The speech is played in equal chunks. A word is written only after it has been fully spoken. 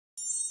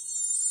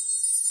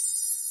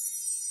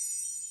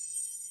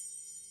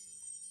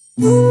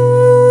am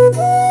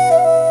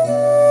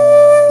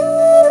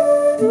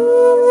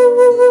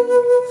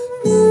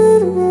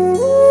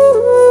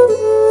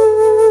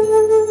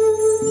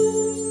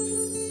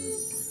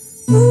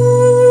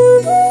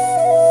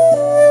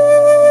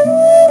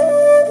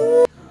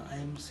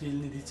Sheel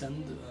Nidhi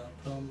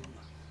from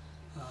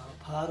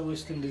far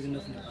western region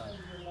of Nepal.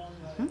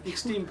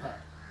 Extreme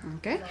far.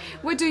 Okay.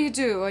 What do you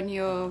do on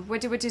your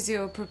what is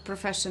your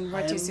profession?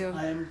 What is your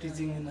I am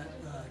teaching in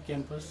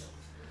campus,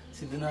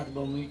 Siddhanath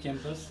Bhamui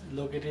campus,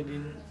 located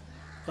in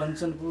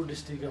Kanchanpur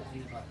district of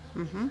Nepal.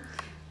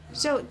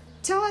 So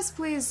tell us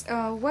please,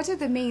 what are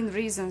the main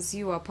reasons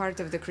you are part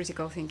of the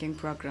critical thinking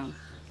program?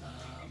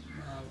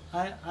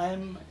 I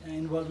am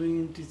involving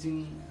in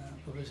teaching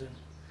profession,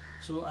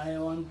 so I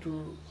want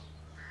to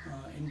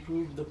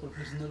improve the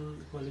professional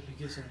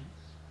qualification,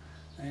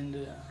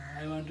 and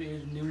I want to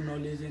add new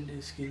knowledge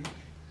and skill.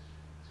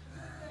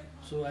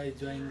 So I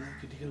joined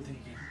critical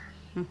thinking.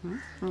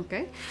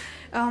 Okay.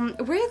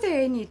 Were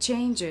there any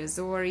changes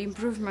or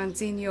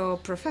improvements in your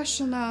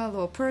professional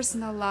or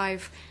personal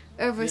life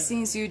ever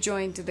since you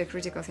joined the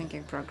critical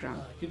thinking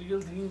program?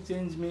 Critical thinking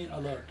changed me a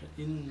lot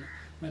in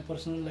my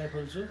personal life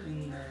also,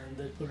 in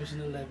the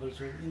professional life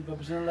also. In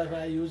professional life,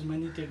 I use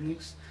many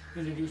techniques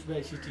introduced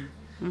by CT,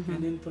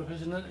 and in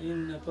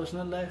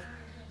personal life,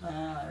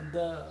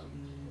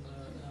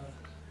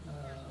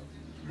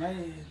 my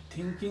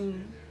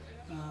thinking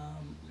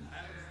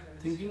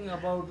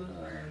about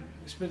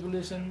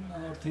speculation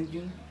or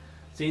thinking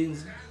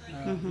changed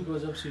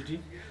because of CT.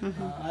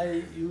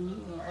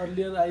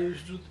 Earlier I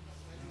used to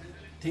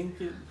think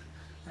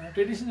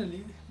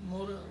traditionally,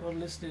 more or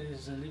less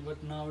traditionally,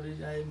 but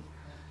nowadays I am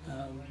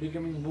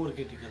becoming more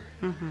critical.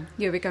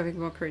 You're becoming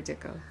more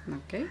critical.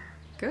 Okay,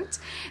 good.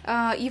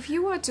 If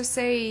you were to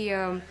say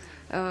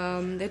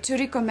to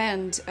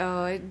recommend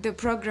the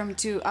program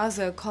to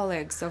other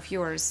colleagues of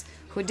yours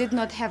who did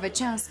not have a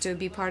chance to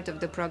be part of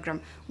the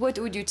program, what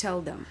would you tell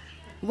them?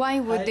 Why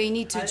would they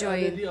need to join?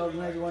 I already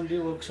organized one day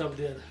workshop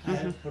there. I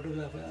have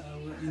photographer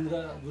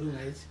Indra Guru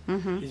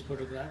his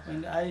photograph,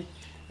 and I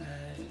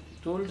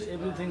told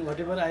everything,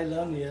 whatever I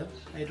learned here,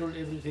 I told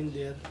everything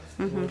there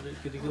about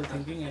critical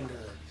thinking and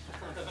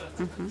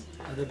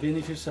the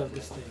benefits of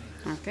this thing.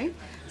 Okay,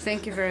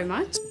 thank you very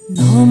much.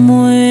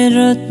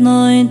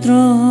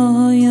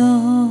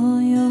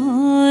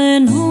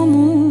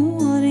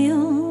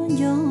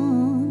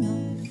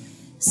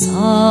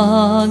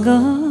 Saga